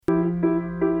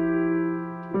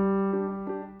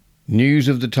News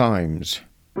of the Times.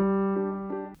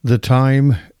 The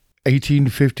time,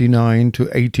 1859 to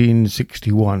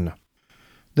 1861.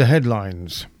 The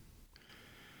headlines.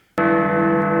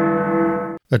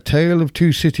 A Tale of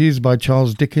Two Cities by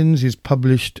Charles Dickens is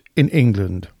published in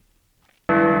England.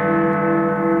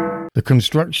 The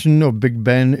construction of Big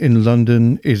Ben in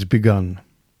London is begun.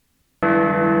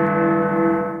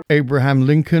 Abraham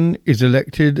Lincoln is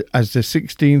elected as the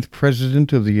 16th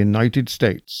President of the United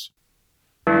States.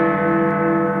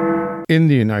 In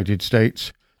the United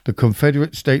States, the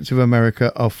Confederate States of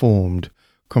America are formed,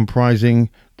 comprising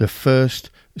the first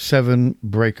 7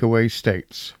 breakaway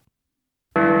states.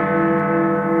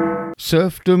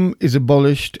 Serfdom is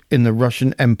abolished in the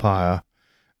Russian Empire.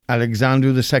 Alexander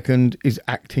II is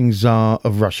acting Tsar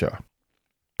of Russia.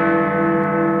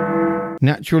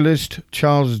 Naturalist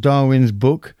Charles Darwin's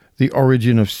book, The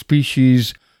Origin of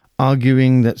Species,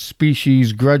 arguing that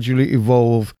species gradually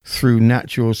evolve through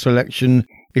natural selection,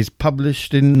 is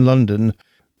published in London,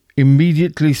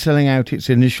 immediately selling out its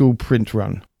initial print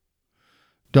run.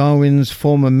 Darwin's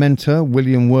former mentor,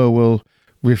 William Whewell,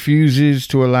 refuses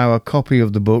to allow a copy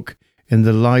of the book in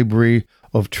the library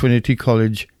of Trinity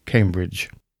College, Cambridge.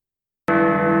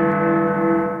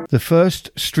 The first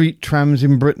street trams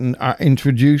in Britain are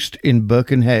introduced in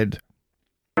Birkenhead.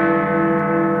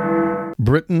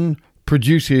 Britain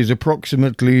produces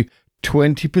approximately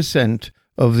 20%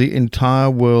 of the entire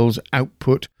world's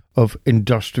output of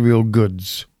industrial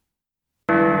goods.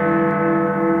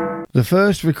 The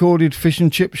first recorded fish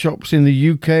and chip shops in the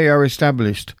UK are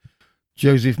established.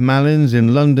 Joseph Mallin's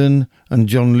in London and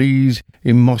John Lee's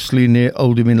in Mossley near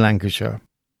Oldham in Lancashire.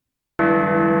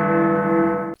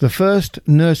 The first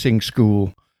nursing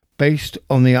school, based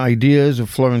on the ideas of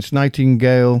Florence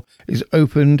Nightingale, is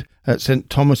opened at St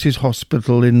Thomas's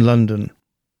Hospital in London.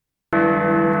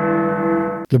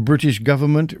 The British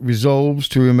government resolves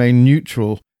to remain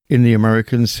neutral in the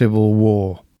American Civil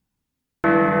War.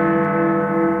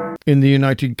 In the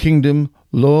United Kingdom,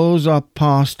 laws are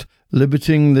passed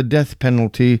limiting the death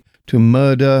penalty to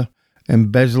murder,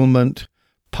 embezzlement,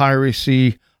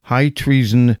 piracy, high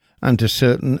treason, and to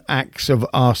certain acts of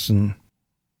arson.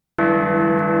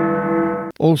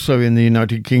 Also in the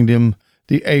United Kingdom,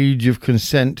 the age of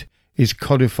consent is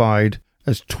codified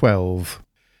as 12.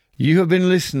 You have been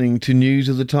listening to News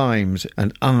of the Times,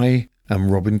 and I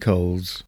am Robin Coles.